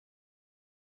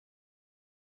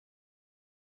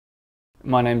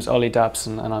My name's Ollie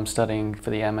Dabson and I'm studying for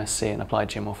the MSc in Applied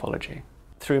Geomorphology.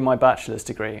 Through my bachelor's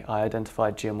degree, I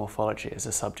identified geomorphology as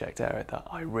a subject area that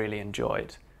I really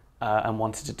enjoyed and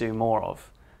wanted to do more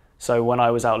of. So when I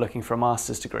was out looking for a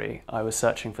master's degree, I was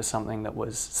searching for something that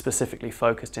was specifically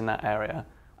focused in that area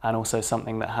and also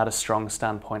something that had a strong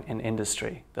standpoint in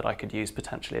industry that I could use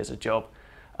potentially as a job.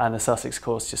 And the Sussex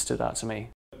course just stood out to me.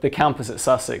 The campus at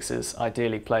Sussex is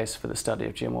ideally placed for the study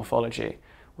of geomorphology.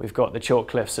 We've got the chalk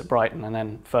cliffs at Brighton, and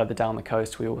then further down the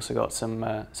coast we also got some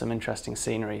interesting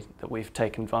scenery that we've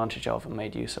taken advantage of and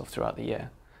made use of throughout the year.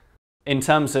 In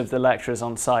terms of the lecturers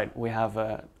on site, we have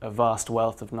a vast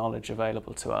wealth of knowledge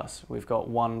available to us. We've got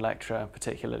one lecturer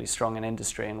particularly strong in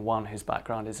industry and one whose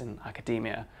background is in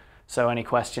academia. So any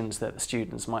questions that the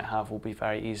students might have will be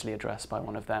very easily addressed by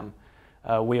one of them.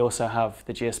 We also have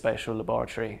the geospatial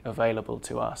laboratory available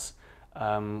to us,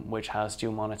 which has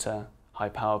dual monitor, high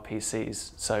power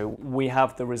PCs. So we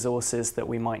have the resources that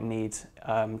we might need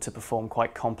to perform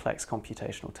quite complex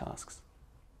computational tasks.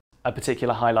 A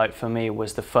particular highlight for me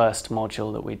was the first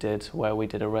module that we did, where we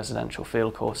did a residential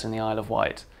field course in the Isle of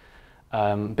Wight.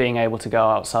 Being able to go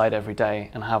outside every day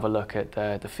and have a look at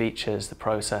the features, the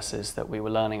processes that we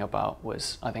were learning about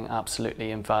was, I think,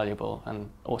 absolutely invaluable and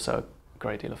also a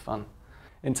great deal of fun.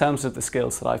 In terms of the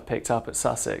skills that I've picked up at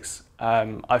Sussex,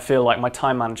 I feel like my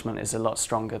time management is a lot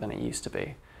stronger than it used to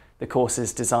be. The course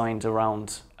is designed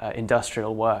around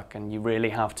industrial work, and you really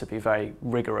have to be very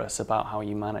rigorous about how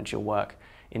you manage your work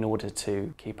in order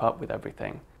to keep up with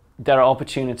everything. There are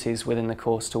opportunities within the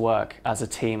course to work as a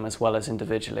team as well as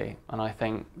individually, and I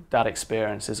think that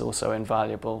experience is also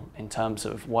invaluable in terms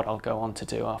of what I'll go on to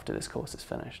do after this course is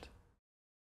finished.